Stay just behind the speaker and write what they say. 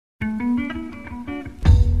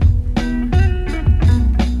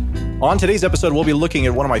On today's episode, we'll be looking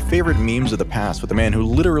at one of my favorite memes of the past with the man who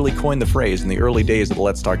literally coined the phrase in the early days of the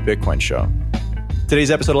Let's Talk Bitcoin show. Today's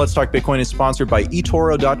episode of Let's Talk Bitcoin is sponsored by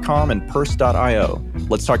eToro.com and Purse.io.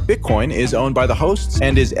 Let's Talk Bitcoin is owned by the hosts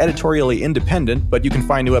and is editorially independent, but you can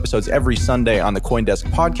find new episodes every Sunday on the CoinDesk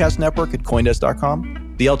podcast network at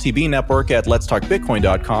CoinDesk.com, the LTB network at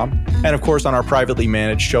Let'sTalkBitcoin.com, and of course on our privately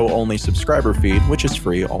managed show-only subscriber feed, which is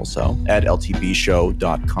free also, at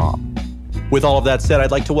LTBshow.com. With all of that said,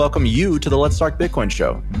 I'd like to welcome you to the Let's Talk Bitcoin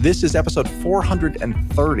show. This is episode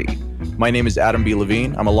 430. My name is Adam B.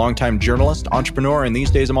 Levine. I'm a longtime journalist, entrepreneur, and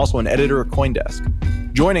these days I'm also an editor at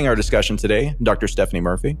CoinDesk. Joining our discussion today, Dr. Stephanie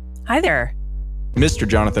Murphy. Hi there. Mr.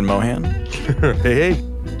 Jonathan Mohan. Hey.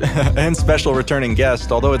 And special returning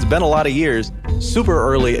guest, although it's been a lot of years, super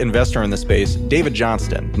early investor in the space, David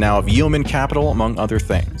Johnston, now of Yeoman Capital, among other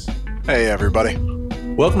things. Hey, everybody.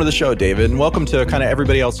 Welcome to the show, David, and welcome to kind of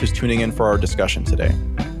everybody else who's tuning in for our discussion today.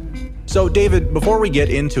 So, David, before we get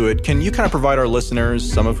into it, can you kind of provide our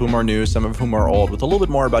listeners, some of whom are new, some of whom are old, with a little bit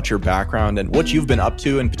more about your background and what you've been up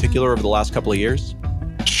to in particular over the last couple of years?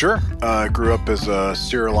 Sure. I grew up as a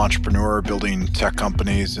serial entrepreneur building tech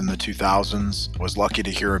companies in the 2000s. Was lucky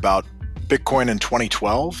to hear about Bitcoin in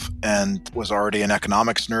 2012 and was already an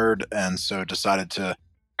economics nerd, and so decided to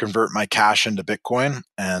convert my cash into Bitcoin.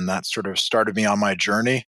 And that sort of started me on my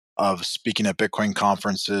journey of speaking at Bitcoin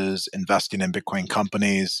conferences, investing in Bitcoin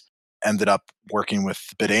companies. Ended up working with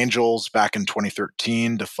BitAngels back in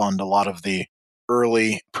 2013 to fund a lot of the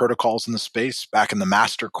early protocols in the space back in the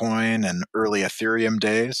Mastercoin and early Ethereum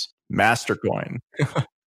days. Mastercoin.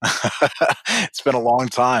 It's been a long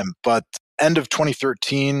time, but end of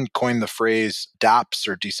 2013 coined the phrase dApps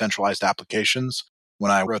or decentralized applications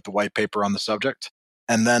when I wrote the white paper on the subject.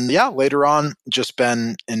 And then, later on, just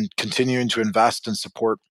been continuing to invest and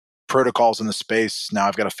support protocols in the space. Now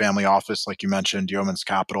I've got a family office, like you mentioned, Yeoman's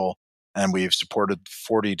Capital, and we've supported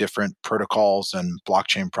 40 different protocols and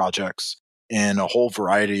blockchain projects in a whole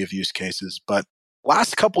variety of use cases. But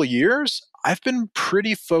last couple of years, I've been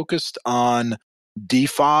pretty focused on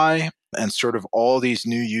DeFi and sort of all these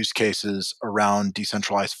new use cases around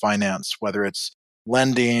decentralized finance, whether it's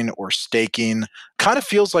lending or staking. Kind of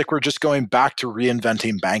feels like we're just going back to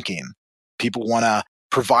reinventing banking. People want to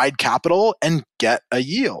provide capital and get a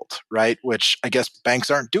yield, right? Which I guess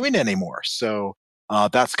banks aren't doing anymore. So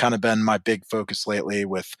that's kind of been my big focus lately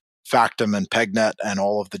with Factom and PegNet and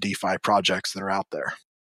all of the DeFi projects that are out there.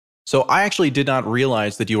 So I actually did not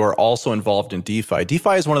realize that you are also involved in DeFi.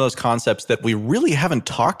 DeFi is one of those concepts that we really haven't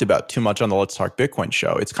talked about too much on the Let's Talk Bitcoin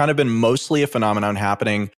show. It's kind of been mostly a phenomenon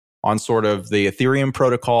happening on sort of the Ethereum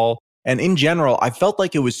protocol. And in general, I felt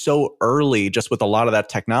like it was so early just with a lot of that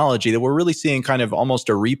technology that we're really seeing kind of almost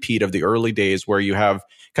a repeat of the early days where you have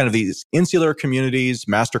kind of these insular communities.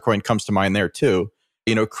 Mastercoin comes to mind there too.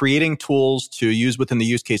 Creating tools to use within the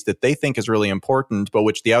use case that they think is really important, but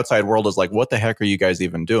which the outside world is like, what the heck are you guys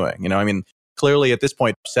even doing? Clearly at this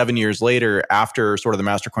point, 7 years later, after sort of the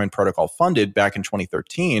Mastercoin protocol funded back in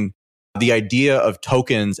 2013, the idea of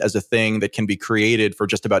tokens as a thing that can be created for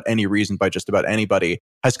just about any reason by just about anybody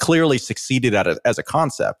has clearly succeeded at it as a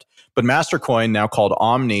concept. But Mastercoin, now called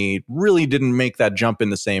Omni, really didn't make that jump in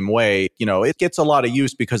the same way. It gets a lot of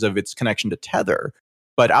use because of its connection to Tether.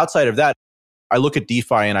 But outside of that, I look at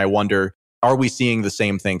DeFi and I wonder, are we seeing the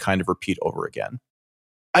same thing kind of repeat over again?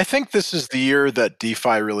 I think this is the year that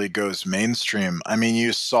DeFi really goes mainstream. I mean,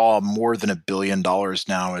 you saw more than $1 billion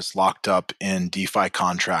now is locked up in DeFi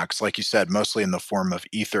contracts, like you said, mostly in the form of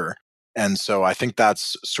Ether. And so I think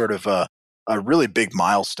that's sort of a really big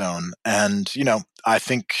milestone. And, I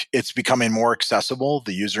think it's becoming more accessible.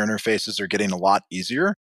 The user interfaces are getting a lot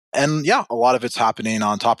easier. And a lot of it's happening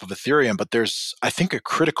on top of Ethereum, but there's, I think, a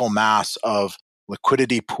critical mass of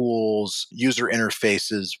liquidity pools, user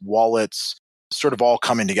interfaces, wallets, sort of all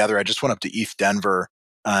coming together. I just went up to ETH Denver,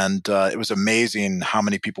 and it was amazing how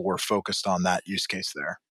many people were focused on that use case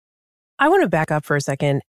there. I want to back up for a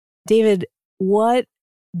second. David, what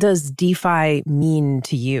does DeFi mean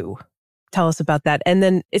to you? Tell us about that. And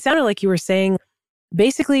then it sounded like you were saying,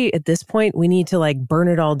 basically, at this point, we need to burn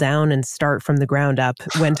it all down and start from the ground up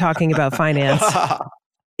when talking about finance.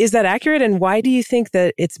 Is that accurate? And why do you think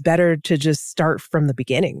that it's better to just start from the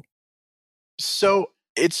beginning? So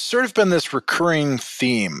it's sort of been this recurring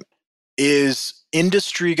theme. Is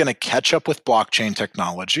industry going to catch up with blockchain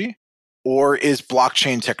technology? Or is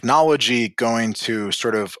blockchain technology going to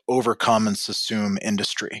sort of overcome and subsume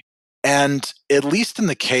industry? And at least in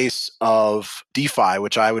the case of DeFi,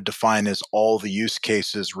 which I would define as all the use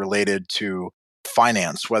cases related to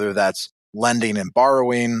finance, whether that's lending and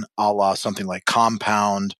borrowing, a la something like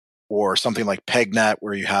Compound, or something like PegNet,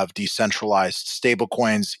 where you have decentralized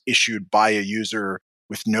stablecoins issued by a user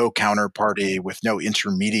with no counterparty, with no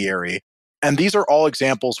intermediary. And these are all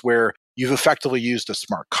examples where you've effectively used a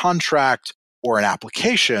smart contract or an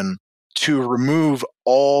application to remove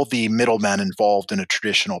all the middlemen involved in a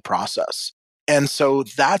traditional process. And so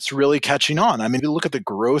that's really catching on. I mean, if you look at the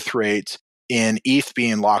growth rate in ETH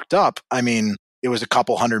being locked up, I mean, it was a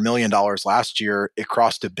couple $100 million last year. It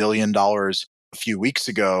crossed $1 billion a few weeks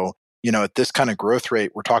ago. At this kind of growth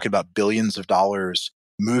rate, we're talking about billions of dollars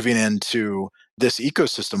moving into this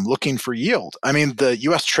ecosystem looking for yield. I mean, the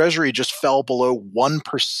US Treasury just fell below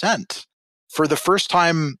 1% for the first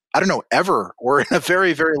time, I don't know, ever, or in a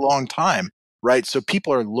very, very long time, right? So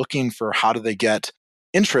people are looking for how do they get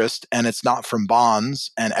interest, and it's not from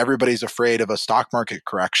bonds, and everybody's afraid of a stock market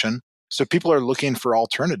correction. So people are looking for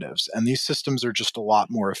alternatives, and these systems are just a lot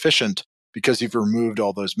more efficient because you've removed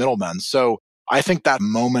all those middlemen. So I think that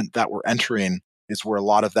moment that we're entering is where a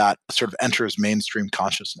lot of that sort of enters mainstream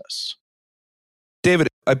consciousness. David,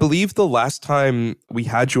 I believe the last time we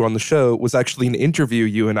had you on the show was actually an interview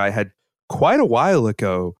you and I had quite a while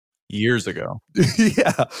ago. Years ago.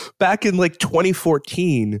 Yeah, back in like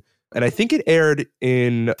 2014. And I think it aired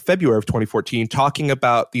in February of 2014, talking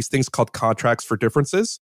about these things called contracts for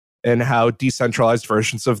differences and how decentralized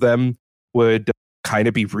versions of them would kind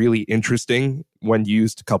of be really interesting when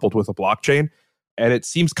used coupled with a blockchain. And it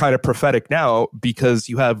seems kind of prophetic now because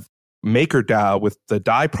you have MakerDAO with the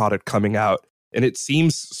DAI product coming out. And it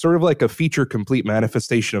seems sort of like a feature complete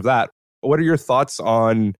manifestation of that. What are your thoughts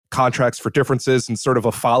on contracts for differences and sort of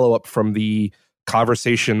a follow-up from the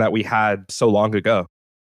conversation that we had so long ago?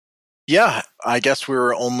 Yeah, I guess we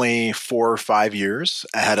were only 4 or 5 years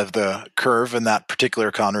ahead of the curve in that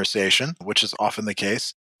particular conversation, which is often the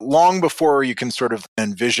case. Long before you can sort of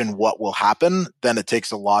envision what will happen, then it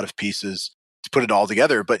takes a lot of pieces to put it all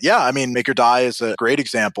together. But yeah, I mean, MakerDAI is a great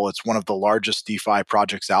example. It's one of the largest DeFi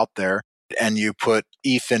projects out there. And you put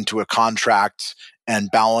ETH into a contract and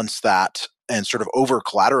balance that and sort of over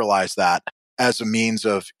collateralize that as a means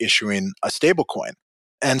of issuing a stablecoin.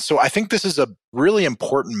 And so I think this is a really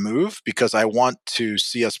important move because I want to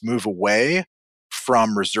see us move away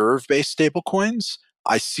from reserve-based stablecoins.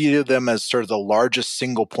 I see them as sort of the largest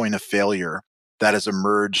single point of failure that has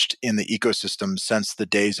emerged in the ecosystem since the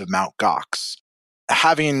days of Mt. Gox.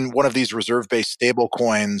 Having one of these reserve-based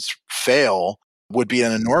stablecoins fail would be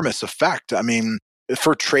an enormous effect. I mean,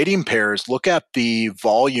 for trading pairs, look at the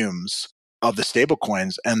volumes of the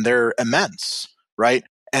stablecoins, and they're immense, right?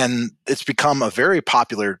 And it's become a very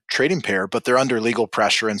popular trading pair, but they're under legal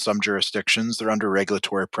pressure in some jurisdictions. They're under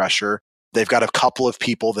regulatory pressure. They've got a couple of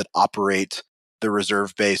people that operate the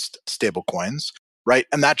reserve-based stablecoins, right?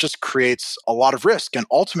 And that just creates a lot of risk. And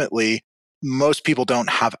ultimately, most people don't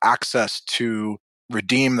have access to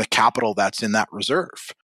redeem the capital that's in that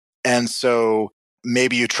reserve. And so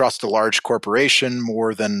maybe you trust a large corporation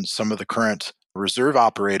more than some of the current reserve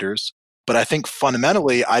operators. But I think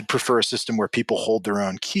fundamentally, I'd prefer a system where people hold their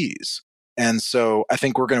own keys. And so I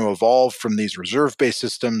think we're going to evolve from these reserve-based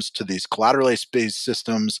systems to these collateral-based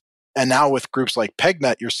systems. And now with groups like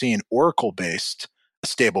PegNet, you're seeing Oracle-based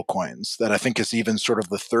stablecoins that I think is even sort of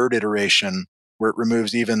the third iteration where it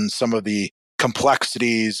removes even some of the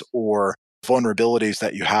complexities or vulnerabilities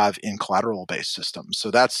that you have in collateral-based systems.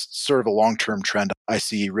 So that's sort of a long-term trend I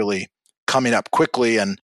see really coming up quickly.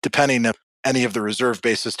 And depending if any of the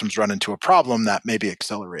reserve-based systems run into a problem, that may be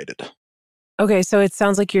accelerated. Okay, so it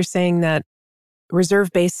sounds like you're saying that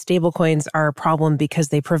reserve-based stablecoins are a problem because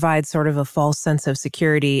they provide sort of a false sense of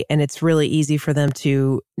security, and it's really easy for them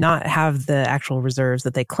to not have the actual reserves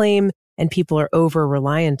that they claim, and people are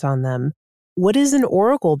over-reliant on them. What is an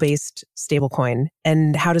Oracle-based stablecoin,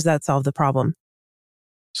 and how does that solve the problem?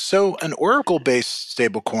 So an Oracle-based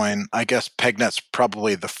stablecoin, I guess PegNet's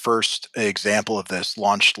probably the first example of this,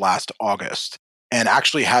 launched last August, and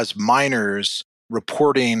actually has miners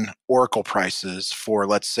reporting Oracle prices for,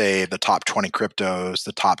 let's say, the top 20 cryptos,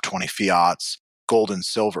 the top 20 fiats, gold and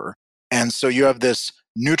silver. And so you have this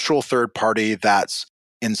neutral third party that's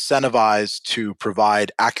incentivized to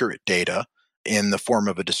provide accurate data in the form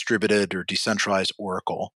of a distributed or decentralized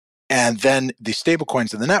Oracle. And then the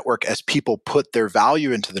stablecoins in the network, as people put their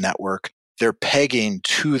value into the network, they're pegging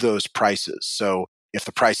to those prices. So if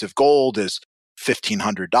the price of gold is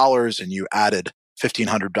 $1,500 and you added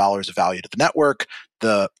 $1,500 of value to the network,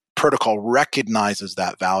 the protocol recognizes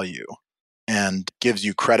that value and gives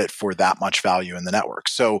you credit for that much value in the network.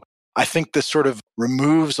 So I think this sort of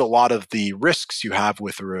removes a lot of the risks you have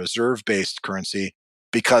with a reserve-based currency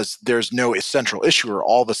because there's no central issuer.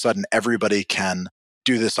 All of a sudden, everybody can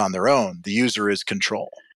do this on their own. The user is control.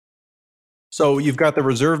 So you've got the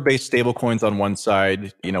reserve-based stablecoins on one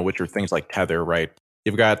side, which are things like Tether, right?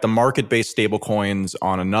 You've got the market-based stablecoins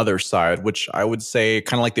on another side, which I would say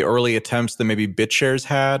kind of like the early attempts that maybe BitShares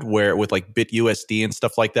had, where with like BitUSD and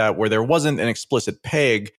stuff like that, where there wasn't an explicit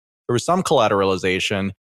peg, there was some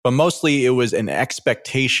collateralization, but mostly it was an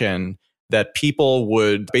expectation that people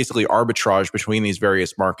would basically arbitrage between these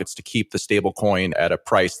various markets to keep the stablecoin at a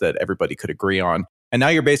price that everybody could agree on. And now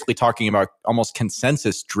you're basically talking about almost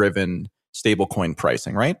consensus-driven stablecoin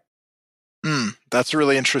pricing, right? That's a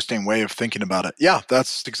really interesting way of thinking about it. Yeah,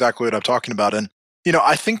 that's exactly what I'm talking about. And,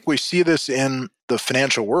 I think we see this in the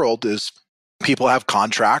financial world is people have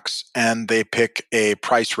contracts and they pick a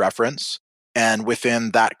price reference. And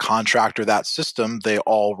within that contract or that system, they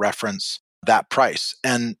all reference that price.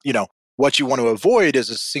 And, what you want to avoid is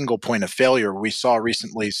a single point of failure. We saw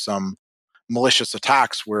recently some malicious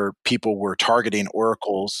attacks where people were targeting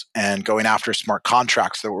oracles and going after smart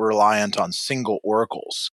contracts that were reliant on single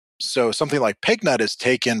oracles. So something like PegNet has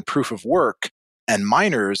taken proof of work and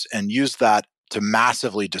miners and used that to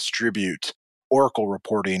massively distribute oracle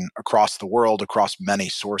reporting across the world, across many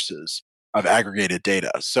sources of aggregated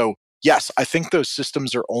data. So yes, I think those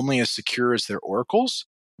systems are only as secure as their oracles.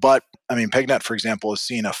 But PegNet, for example, has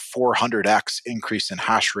seen a 400x increase in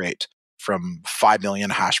hash rate from 5 million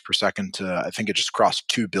hash per second to, I think it just crossed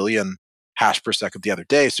 2 billion hash per second the other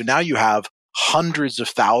day. So now you have hundreds of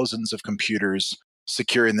thousands of computers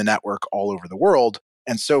securing the network all over the world.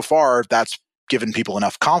 And so far, that's given people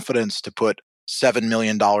enough confidence to put $7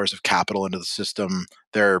 million of capital into the system.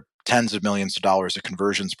 There are tens of millions of dollars of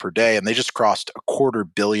conversions per day, and they just crossed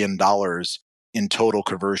 $250 million in total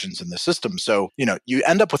conversions in the system. So, you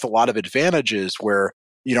end up with a lot of advantages where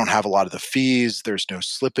you don't have a lot of the fees, there's no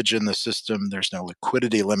slippage in the system, there's no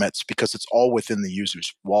liquidity limits because it's all within the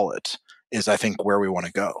user's wallet is, I think, where we want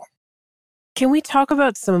to go. Can we talk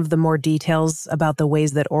about some of the more details about the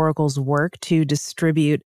ways that oracles work to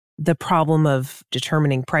distribute the problem of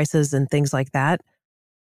determining prices and things like that?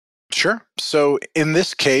 Sure. So in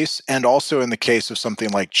this case, and also in the case of something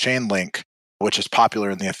like Chainlink, which is popular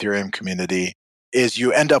in the Ethereum community, is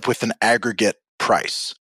you end up with an aggregate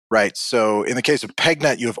price, right? So in the case of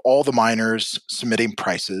PegNet, you have all the miners submitting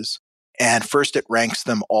prices, and first it ranks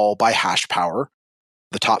them all by hash power,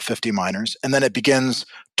 the top 50 miners, and then it begins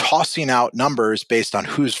tossing out numbers based on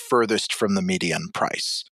who's furthest from the median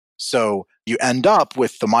price. So you end up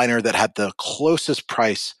with the miner that had the closest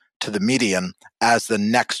price to the median as the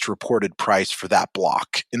next reported price for that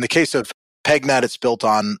block. In the case of PegNet, it's built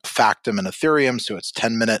on Factom and Ethereum, so it's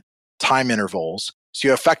 10-minute time intervals. So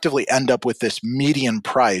you effectively end up with this median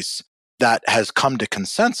price that has come to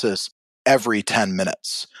consensus every 10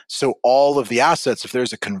 minutes. So all of the assets, if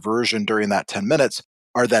there's a conversion during that 10 minutes,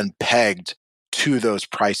 are then pegged to those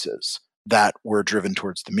prices that were driven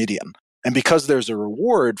towards the median. And because there's a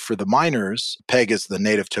reward for the miners, PEG is the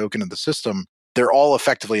native token of the system, they're all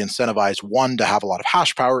effectively incentivized, one, to have a lot of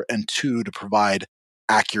hash power, and two, to provide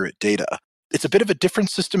accurate data. It's a bit of a different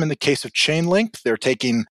system in the case of Chainlink. They're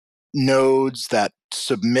taking nodes that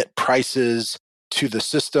submit prices to the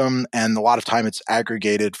system, and a lot of time it's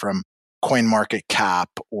aggregated from CoinMarketCap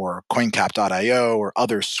or CoinCap.io or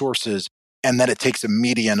other sources, and then it takes a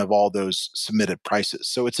median of all those submitted prices.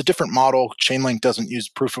 So it's a different model. Chainlink doesn't use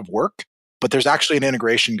proof of work, but there's actually an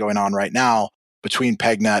integration going on right now between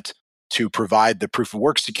PegNet to provide the proof of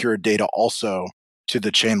work secured data also to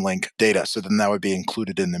the Chainlink data. So then that would be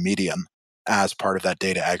included in the median as part of that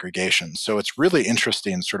data aggregation. So it's really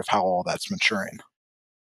interesting sort of how all that's maturing.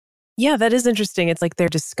 Yeah, that is interesting. It's like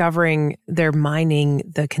they're mining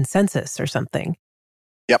the consensus or something.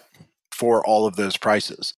 Yep, for all of those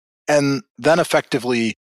prices. And then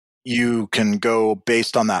effectively, you can go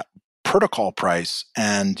based on that protocol price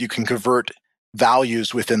and you can convert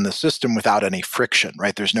values within the system without any friction,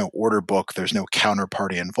 right? There's no order book, there's no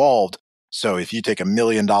counterparty involved. So if you take $1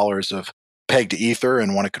 million of pegged Ether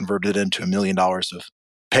and want to convert it into $1 million of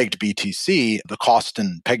pegged BTC, the cost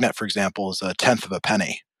in PegNet, for example, is a tenth of a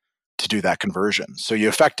penny to do that conversion. So you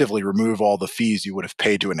effectively remove all the fees you would have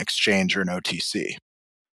paid to an exchange or an OTC.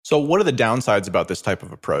 So what are the downsides about this type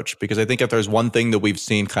of approach? Because I think if there's one thing that we've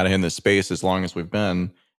seen kind of in this space as long as we've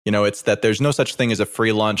been, it's that there's no such thing as a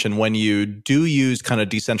free lunch. And when you do use kind of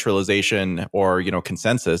decentralization or,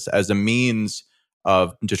 consensus as a means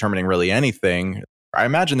of determining really anything, I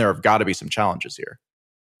imagine there have got to be some challenges here.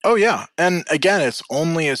 Oh, yeah. And again, it's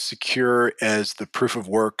only as secure as the proof of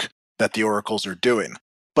work that the oracles are doing.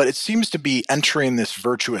 But it seems to be entering this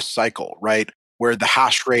virtuous cycle, right? Where the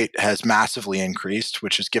hash rate has massively increased,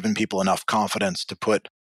 which has given people enough confidence to put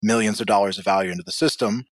millions of dollars of value into the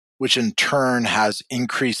system, which in turn has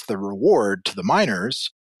increased the reward to the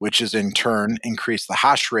miners, which is in turn increase the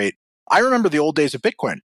hash rate. I remember the old days of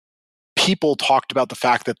Bitcoin. People talked about the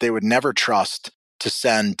fact that they would never trust to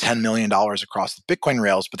send $10 million across the Bitcoin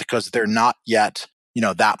rails, but because they're not yet,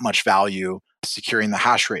 that much value securing the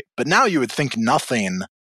hash rate. But now you would think nothing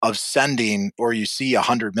of sending, or you see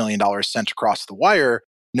 $100 million sent across the wire,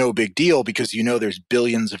 no big deal, because there's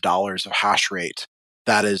billions of dollars of hash rate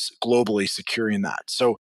that is globally securing that.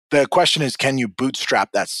 So the question is, can you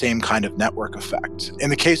bootstrap that same kind of network effect? In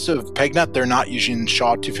the case of PegNet, they're not using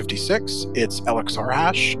SHA-256. It's LXR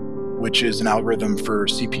hash, which is an algorithm for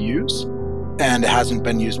CPUs, and it hasn't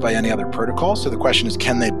been used by any other protocol. So the question is,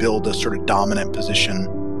 can they build a sort of dominant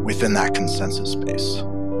position within that consensus space?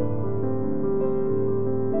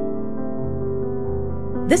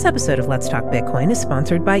 This episode of Let's Talk Bitcoin is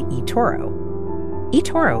sponsored by eToro.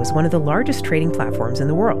 eToro is one of the largest trading platforms in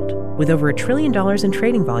the world, with over $1 trillion in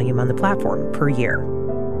trading volume on the platform per year.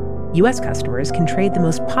 U.S. customers can trade the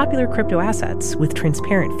most popular crypto assets with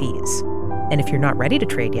transparent fees. And if you're not ready to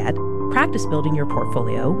trade yet, practice building your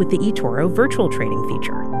portfolio with the eToro virtual trading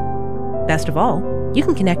feature. Best of all, you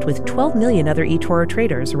can connect with 12 million other eToro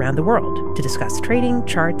traders around the world to discuss trading,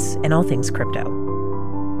 charts, and all things crypto.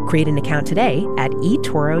 Create an account today at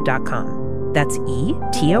eToro.com. That's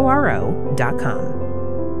eToro.com.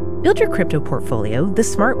 Build your crypto portfolio the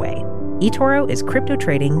smart way. eToro is crypto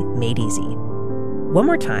trading made easy. One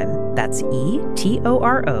more time, that's eToro.com.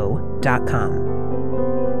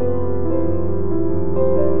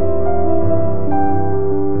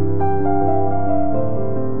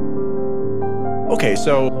 Okay,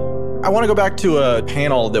 so I want to go back to a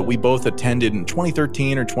panel that we both attended in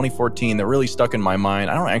 2013 or 2014 that really stuck in my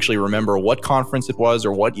mind. I don't actually remember what conference it was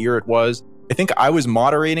or what year it was. I think I was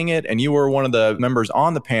moderating it and you were one of the members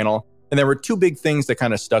on the panel. And there were two big things that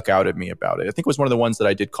kind of stuck out at me about it. I think it was one of the ones that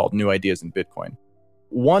I did called New Ideas in Bitcoin.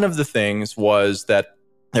 One of the things was that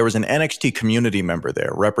there was an NXT community member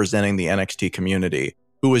there representing the NXT community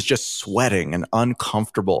who was just sweating an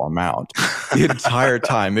uncomfortable amount the entire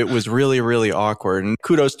time. It was really, really awkward. And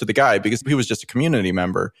kudos to the guy because he was just a community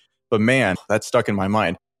member. But man, that stuck in my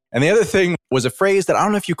mind. And the other thing was a phrase that I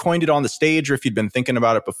don't know if you coined it on the stage or if you'd been thinking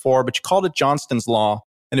about it before, but you called it Johnston's Law.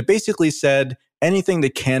 And it basically said anything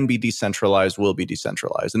that can be decentralized will be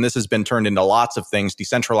decentralized. And this has been turned into lots of things,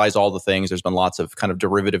 decentralize all the things. There's been lots of kind of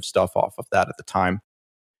derivative stuff off of that at the time.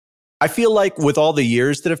 I feel like with all the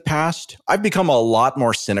years that have passed, I've become a lot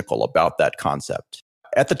more cynical about that concept.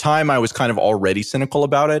 At the time, I was kind of already cynical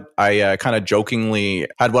about it. I kind of jokingly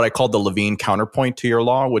had what I called the Levine counterpoint to your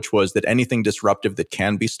law, which was that anything disruptive that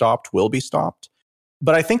can be stopped will be stopped.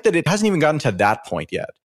 But I think that it hasn't even gotten to that point yet.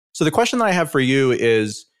 So the question that I have for you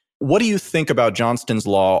is, what do you think about Johnston's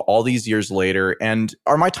Law all these years later? And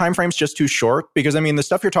are my timeframes just too short? Because the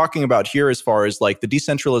stuff you're talking about here as far as like the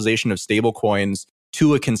decentralization of stablecoins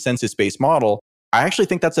to a consensus-based model, I actually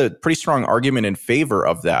think that's a pretty strong argument in favor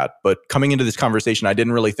of that. But coming into this conversation, I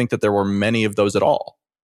didn't really think that there were many of those at all.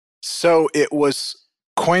 So it was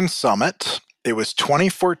Coin Summit. It was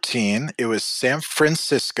 2014. It was San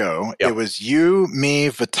Francisco. Yep. It was you, me,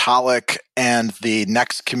 Vitalik, and the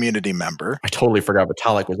next community member. I totally forgot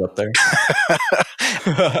Vitalik was up there.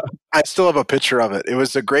 I still have a picture of it. It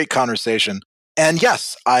was a great conversation. And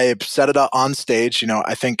yes, I set it up on stage.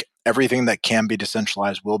 I think everything that can be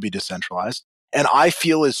decentralized will be decentralized. And I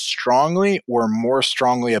feel as strongly or more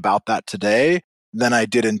strongly about that today than I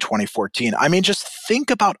did in 2014. Just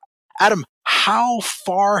think about, Adam, how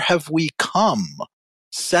far have we come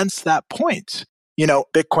since that point?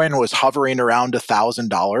 Bitcoin was hovering around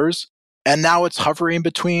 $1,000, and now it's hovering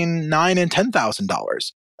between $9,000 and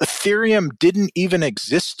 $10,000. Ethereum didn't even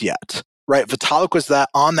exist yet, right? Vitalik was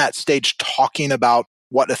on that stage talking about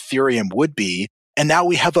what Ethereum would be. And now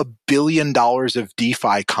we have $1 billion of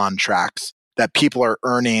DeFi contracts that people are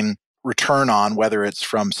earning return on, whether it's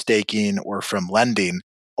from staking or from lending.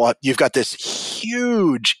 Well, you've got this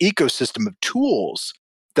huge ecosystem of tools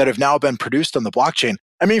that have now been produced on the blockchain.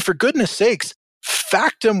 For goodness sakes,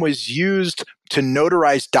 Factom was used to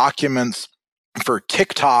notarize documents for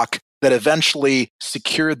TikTok that eventually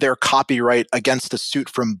secured their copyright against a suit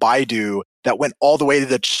from Baidu that went all the way to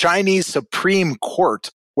the Chinese Supreme Court,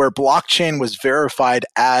 where blockchain was verified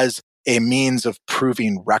as a means of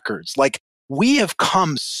proving records. We have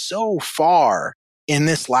come so far in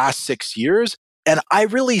this last 6 years. And I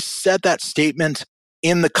really said that statement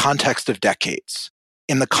in the context of decades,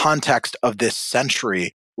 in the context of this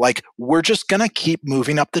century. We're just going to keep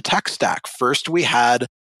moving up the tech stack. First, we had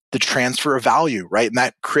the transfer of value, right? And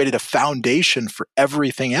that created a foundation for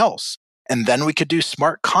everything else. And then we could do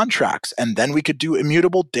smart contracts, and then we could do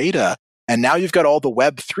immutable data. And now you've got all the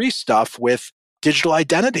Web3 stuff with digital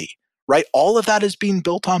identity, right? All of that is being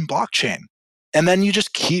built on blockchain. And then you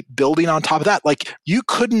just keep building on top of that. Like you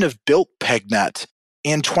couldn't have built PegNet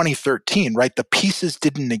in 2013, right? The pieces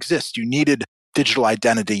didn't exist. You needed digital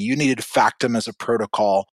identity. You needed Factom as a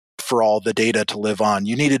protocol for all the data to live on.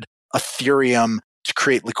 You needed Ethereum to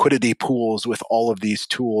create liquidity pools with all of these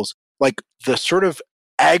tools. Like the sort of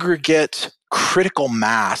aggregate critical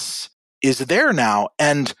mass is there now.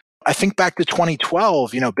 And I think back to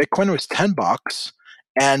 2012, Bitcoin was $10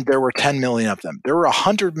 and there were 10 million of them. There were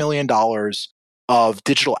 $100 million of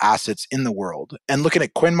digital assets in the world. And looking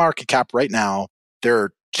at CoinMarketCap right now, there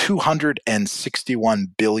are $261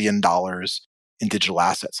 billion in digital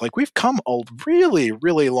assets. Like we've come a really,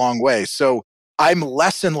 really long way. So I'm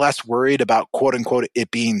less and less worried about quote unquote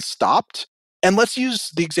it being stopped. And let's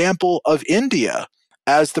use the example of India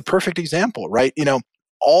as the perfect example, right?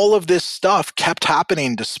 All of this stuff kept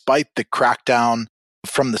happening despite the crackdown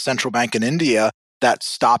from the central bank in India that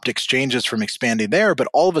stopped exchanges from expanding there. But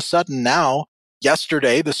all of a sudden now,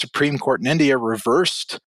 yesterday, the Supreme Court in India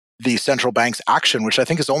reversed the central bank's action, which I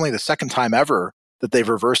think is only the second time ever that they've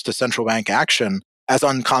reversed a central bank action as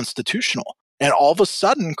unconstitutional. And all of a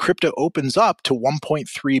sudden, crypto opens up to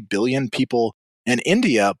 1.3 billion people in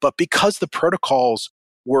India. But because the protocols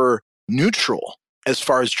were neutral as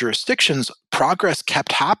far as jurisdictions, progress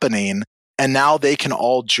kept happening. And now they can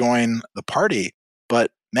all join the party.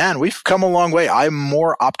 But man, we've come a long way. I'm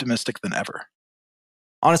more optimistic than ever.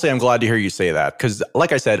 Honestly, I'm glad to hear you say that because,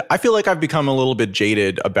 like I said, I feel like I've become a little bit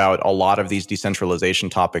jaded about a lot of these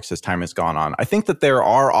decentralization topics as time has gone on. I think that there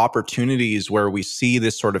are opportunities where we see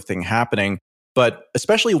this sort of thing happening, but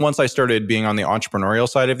especially once I started being on the entrepreneurial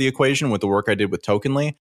side of the equation with the work I did with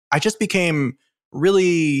Tokenly, I just became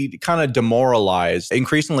really kind of demoralized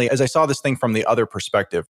increasingly as I saw this thing from the other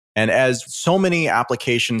perspective. And as so many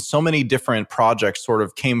applications, so many different projects sort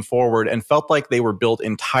of came forward and felt like they were built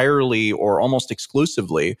entirely or almost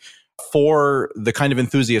exclusively for the kind of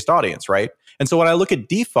enthusiast audience, right? And so when I look at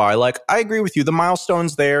DeFi, like I agree with you, the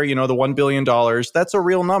milestone's there, the $1 billion, that's a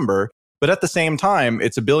real number. But at the same time,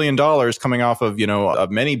 it's $1 billion coming off of, a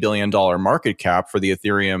many billion-dollar market cap for the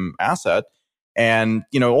Ethereum asset. And,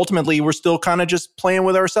 ultimately, we're still kind of just playing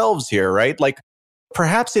with ourselves here, right? Like,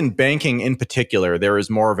 perhaps in banking in particular, there is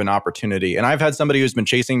more of an opportunity. And I've had somebody who's been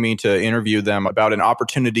chasing me to interview them about an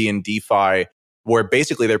opportunity in DeFi where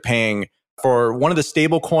basically they're paying for one of the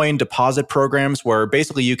stablecoin deposit programs where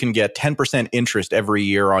basically you can get 10% interest every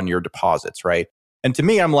year on your deposits, right? And to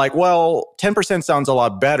me, I'm like, well, 10% sounds a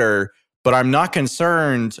lot better, but I'm not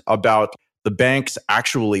concerned about the banks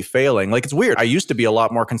actually failing. Like, it's weird. I used to be a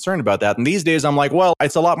lot more concerned about that. And these days I'm like, well,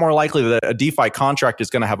 it's a lot more likely that a DeFi contract is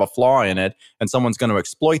going to have a flaw in it and someone's going to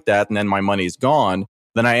exploit that and then my money's gone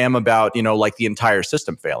than I am about, like the entire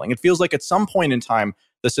system failing. It feels like at some point in time,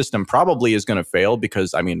 the system probably is going to fail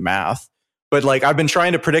because, math. But like, I've been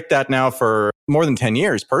trying to predict that now for more than 10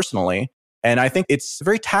 years personally. And I think it's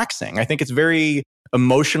very taxing. I think it's very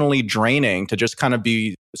emotionally draining to just kind of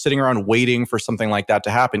be sitting around waiting for something like that to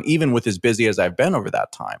happen, even with as busy as I've been over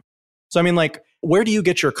that time. So, where do you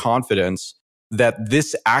get your confidence that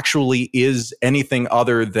this actually is anything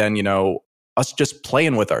other than, us just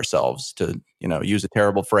playing with ourselves, to, use a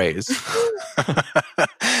terrible phrase?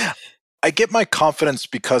 I get my confidence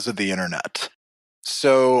because of the internet.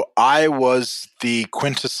 So I was the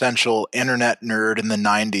quintessential internet nerd in the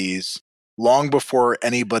 90s, long before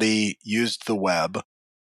anybody used the web.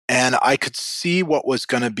 And I could see what was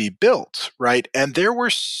going to be built, right? And there were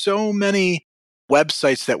so many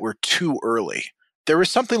websites that were too early. There was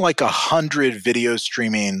something like 100 video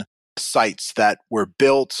streaming sites that were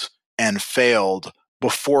built and failed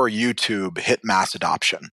before YouTube hit mass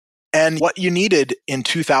adoption. And what you needed in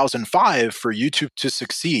 2005 for YouTube to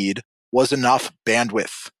succeed was enough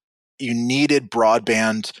bandwidth. You needed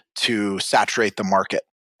broadband to saturate the market.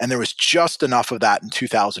 And there was just enough of that in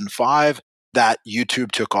 2005 that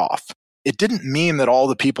YouTube took off. It didn't mean that all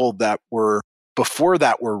the people that were before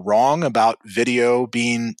that were wrong about video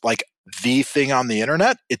being like the thing on the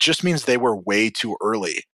internet. It just means they were way too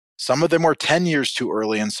early. Some of them were 10 years too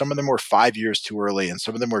early, and some of them were 5 years too early, and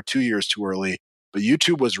some of them were 2 years too early. But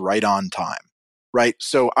YouTube was right on time, right?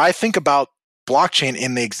 So I think about blockchain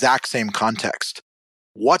in the exact same context.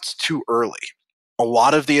 What's too early? A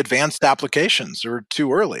lot of the advanced applications are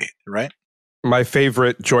too early, right? My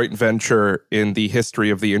favorite joint venture in the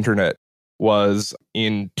history of the internet was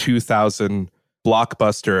in 2000,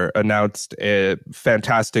 Blockbuster announced a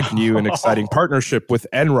fantastic new and exciting partnership with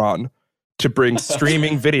Enron to bring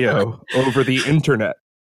streaming video over the internet.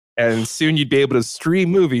 And soon you'd be able to stream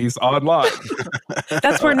movies online.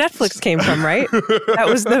 That's where Netflix came from, right? That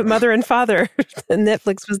was the mother and father. And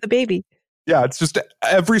Netflix was the baby. Yeah, it's just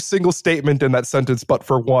every single statement in that sentence, but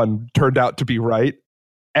for one, turned out to be right.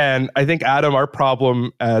 And I think, Adam, our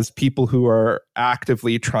problem as people who are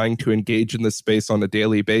actively trying to engage in this space on a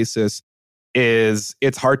daily basis is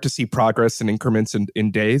it's hard to see progress in increments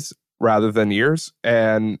in days rather than years.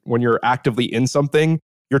 And when you're actively in something,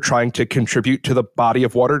 you're trying to contribute to the body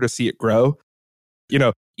of water to see it grow. You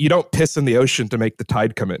know, you don't piss in the ocean to make the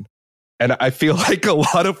tide come in. And I feel like a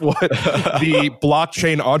lot of what the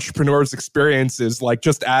blockchain entrepreneurs experience is like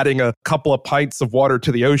just adding a couple of pints of water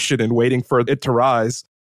to the ocean and waiting for it to rise.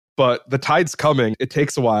 But the tide's coming. It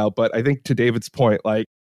takes a while. But I think to David's point, like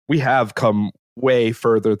we have come way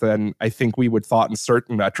further than I think we would thought in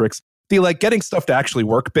certain metrics. The like getting stuff to actually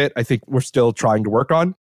work bit, I think we're still trying to work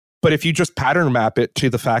on. But if you just pattern map it to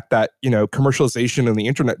the fact that, you know, commercialization in the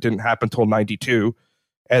internet didn't happen until 92.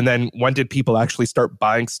 And then when did people actually start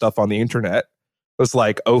buying stuff on the internet? It was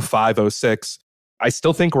like 05, 06. I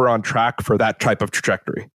still think we're on track for that type of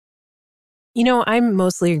trajectory. You know, I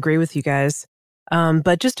mostly agree with you guys.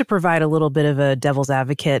 But just to provide a little bit of a devil's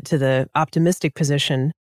advocate to the optimistic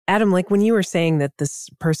position, Adam, like when you were saying that this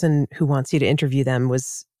person who wants you to interview them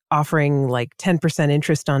was offering like 10%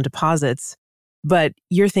 interest on deposits, but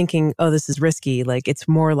you're thinking, oh, this is risky. Like it's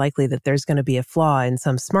more likely that there's going to be a flaw in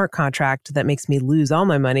some smart contract that makes me lose all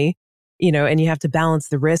my money, you know, and you have to balance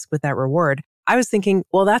the risk with that reward. I was thinking,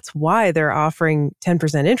 well, that's why they're offering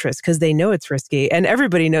 10% interest because they know it's risky and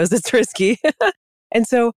everybody knows it's risky. And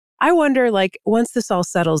so I wonder, like, once this all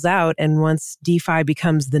settles out and once DeFi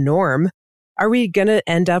becomes the norm, are we going to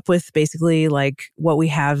end up with basically like what we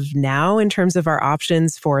have now in terms of our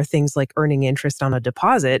options for things like earning interest on a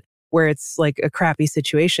deposit, where it's like a crappy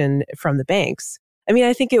situation from the banks? I mean,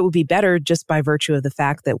 I think it would be better just by virtue of the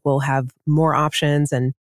fact that we'll have more options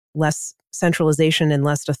and less centralization and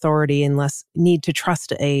less authority and less need to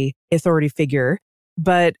trust a authority figure.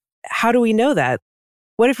 But how do we know that?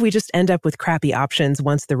 What if we just end up with crappy options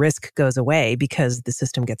once the risk goes away because the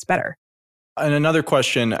system gets better? And another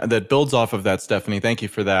question that builds off of that, Stephanie, thank you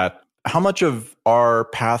for that. How much of our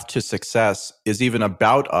path to success is even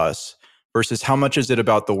about us versus how much is it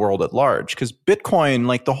about the world at large? Because Bitcoin,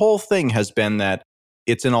 like the whole thing has been that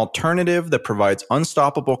it's an alternative that provides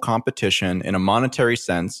unstoppable competition in a monetary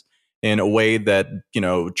sense in a way that, you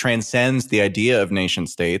know, transcends the idea of nation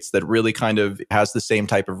states, that really kind of has the same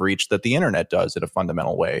type of reach that the internet does in a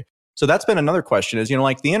fundamental way. So that's been another question is, you know,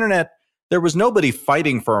 like the internet, there was nobody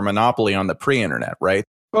fighting for a monopoly on the pre-internet, right?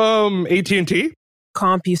 AT&T?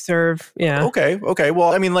 CompuServe, yeah. Okay.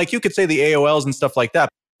 Well, I mean, like you could say the AOLs and stuff like that.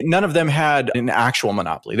 None of them had an actual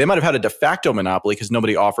monopoly. They might have had a de facto monopoly because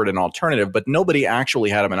nobody offered an alternative, but nobody actually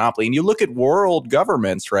had a monopoly. And you look at world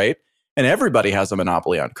governments, right? And everybody has a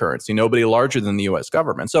monopoly on currency, nobody larger than the US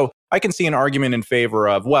government. So I can see an argument in favor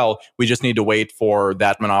of, well, we just need to wait for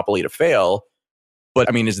that monopoly to fail. But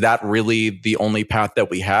I mean, is that really the only path that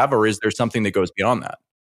we have, or is there something that goes beyond that?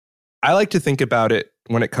 I like to think about it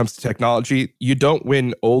when it comes to technology. You don't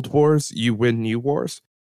win old wars, you win new wars.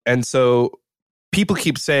 And so people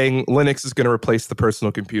keep saying Linux is going to replace the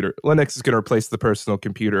personal computer. Linux is going to replace the personal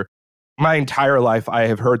computer. My entire life, I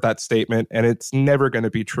have heard that statement, and it's never going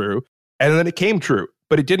to be true. And then it came true,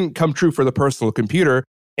 but it didn't come true for the personal computer.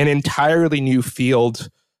 An entirely new field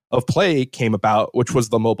of play came about, which was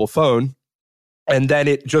the mobile phone. And then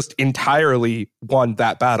it just entirely won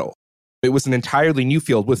that battle. It was an entirely new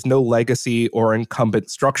field with no legacy or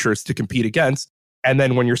incumbent structures to compete against. And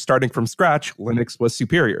then when you're starting from scratch, Linux was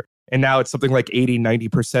superior. And now it's something like 80,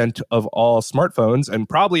 90% of all smartphones, and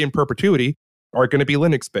probably in perpetuity, are going to be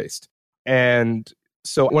Linux-based. And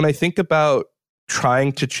so when I think about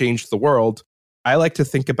trying to change the world, I like to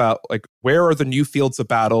think about like, where are the new fields of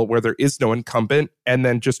battle where there is no incumbent, and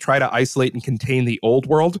then just try to isolate and contain the old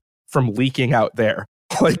world from leaking out there.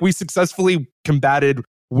 Like we successfully combated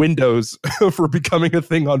Windows for becoming a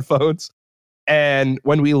thing on phones. And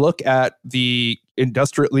when we look at the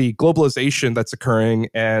industrially globalization that's occurring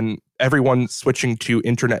and everyone switching to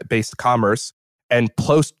internet-based commerce and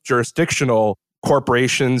post-jurisdictional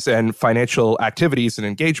corporations and financial activities and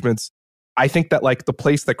engagements, I think that like the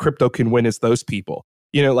place that crypto can win is those people.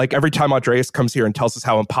 You know, like every time Andreas comes here and tells us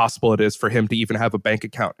how impossible it is for him to even have a bank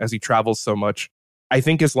account as he travels so much, I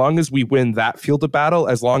think as long as we win that field of battle,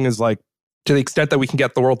 as long as like to the extent that we can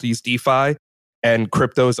get the world to use DeFi and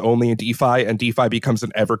crypto is only in DeFi and DeFi becomes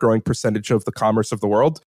an ever-growing percentage of the commerce of the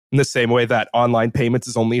world, in the same way that online payments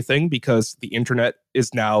is only a thing because the internet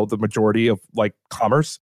is now the majority of like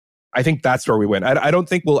commerce, I think that's where we win. I don't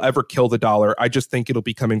think we'll ever kill the dollar. I just think it'll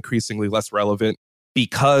become increasingly less relevant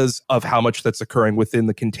because of how much that's occurring within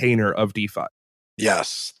the container of DeFi.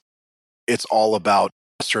 Yes. It's all about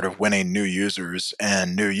sort of winning new users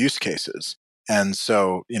and new use cases. And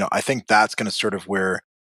so, I think that's going to sort of where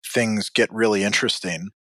things get really interesting,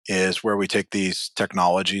 is where we take these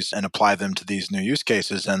technologies and apply them to these new use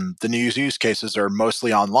cases. And the new use cases are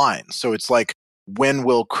mostly online. So it's like, when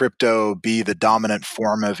will crypto be the dominant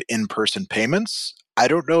form of in-person payments? I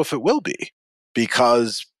don't know if it will be,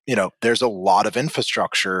 because, there's a lot of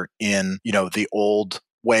infrastructure in, the old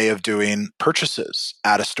way of doing purchases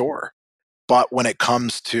at a store. But when it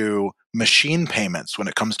comes to machine payments, when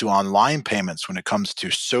it comes to online payments, when it comes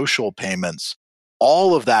to social payments,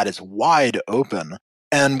 all of that is wide open.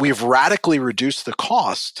 And we've radically reduced the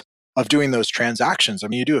cost of doing those transactions. I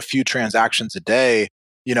mean, you do a few transactions a day,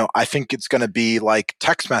 I think it's going to be like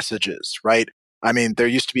text messages, right? I mean, there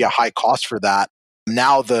used to be a high cost for that.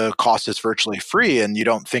 Now the cost is virtually free, and you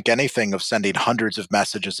don't think anything of sending hundreds of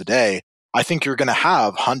messages a day. I think you're going to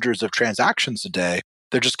have hundreds of transactions a day.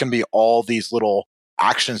 They're just going to be all these little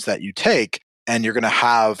actions that you take, and you're going to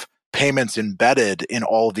have payments embedded in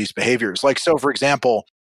all of these behaviors. Like, so for example,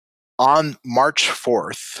 on March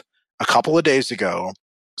 4th, a couple of days ago,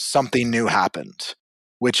 something new happened,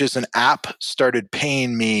 which is an app started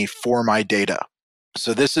paying me for my data.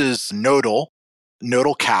 So this is Nodal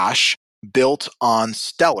Cash, built on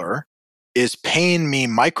Stellar, is paying me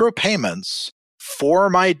micropayments for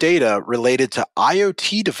my data related to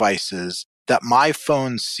IoT devices that my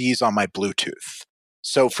phone sees on my Bluetooth.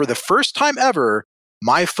 So for the first time ever,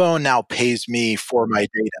 my phone now pays me for my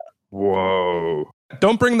data. Whoa.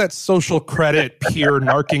 Don't bring that social credit peer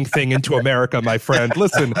narking thing into America, my friend.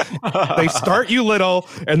 Listen, they start you little,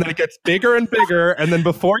 and then it gets bigger and bigger, and then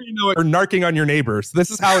before you know it, you're narking on your neighbors. This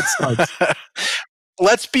is how it starts.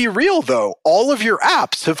 Let's be real, though. All of your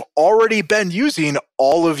apps have already been using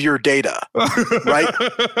all of your data, right?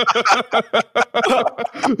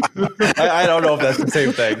 I don't know if that's the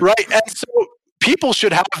same thing. Right. And so people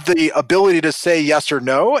should have the ability to say yes or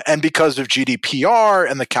no. And because of GDPR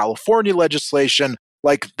and the California legislation,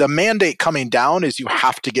 like, the mandate coming down is you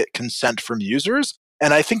have to get consent from users.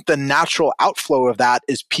 And I think the natural outflow of that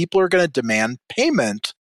is people are going to demand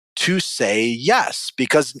payment to say yes.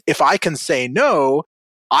 Because if I can say no,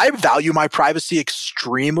 I value my privacy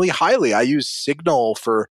extremely highly. I use Signal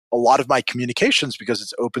for a lot of my communications because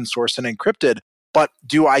it's open source and encrypted. But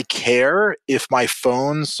do I care if my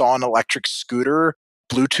phone saw an electric scooter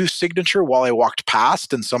Bluetooth signature while I walked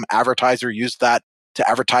past and some advertiser used that to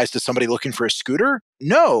advertise to somebody looking for a scooter?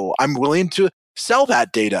 No, I'm willing to sell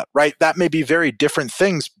that data, right? That may be very different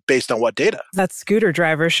things based on what data. That scooter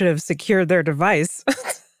driver should have secured their device.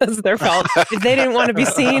 It's their fault. If they didn't want to be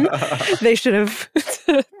seen, they should have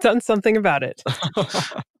done something about it.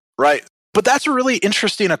 Right. But that's a really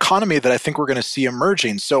interesting economy that I think we're going to see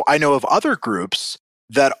emerging. So I know of other groups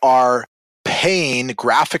that are paying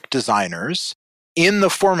graphic designers in the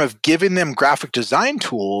form of giving them graphic design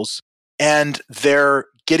tools, and they're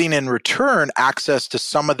getting in return access to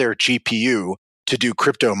some of their GPU to do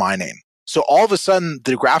crypto mining. So all of a sudden,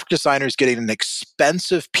 the graphic designer is getting an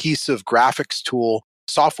expensive piece of graphics tool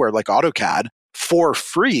software like AutoCAD for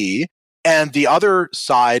free, and the other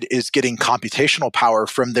side is getting computational power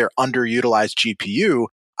from their underutilized GPU.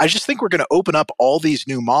 I just think we're going to open up all these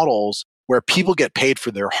new models where people get paid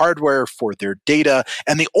for their hardware, for their data,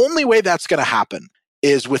 and the only way that's going to happen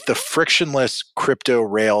is with the frictionless crypto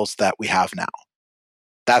rails that we have now.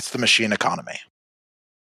 That's the machine economy.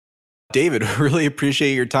 David, really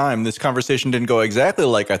appreciate your time. This conversation didn't go exactly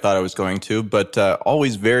like I thought it was going to, but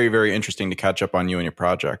always very, very interesting to catch up on you and your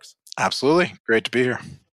projects. Absolutely. Great to be here.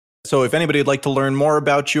 So if anybody would like to learn more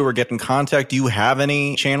about you or get in contact, do you have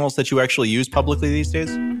any channels that you actually use publicly these days?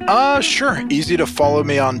 Sure. Easy to follow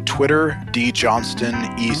me on Twitter,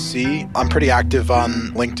 djohnstonec. I'm pretty active on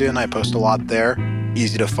LinkedIn. I post a lot there.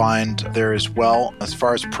 Easy to find there as well. As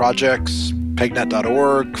far as projects,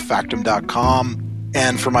 pegnet.org, factum.com.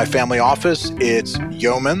 And for my family office, it's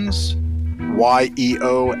Yeomans,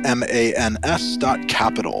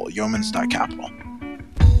 YEOMANS.capital, yeomans.capital.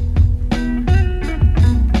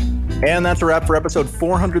 And that's a wrap for episode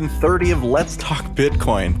 430 of Let's Talk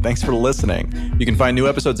Bitcoin. Thanks for listening. You can find new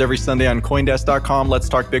episodes every Sunday on Coindesk.com,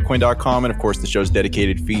 letstalkbitcoin.com, and of course the show's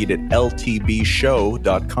dedicated feed at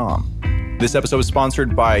ltbshow.com. This episode was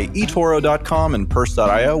sponsored by eToro.com and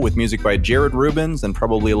Purse.io with music by Jared Rubens and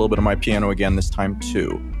probably a little bit of my piano again this time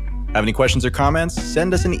too. Have any questions or comments?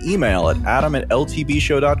 Send us an email at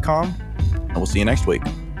adam@ltbshow.com, and we'll see you next week.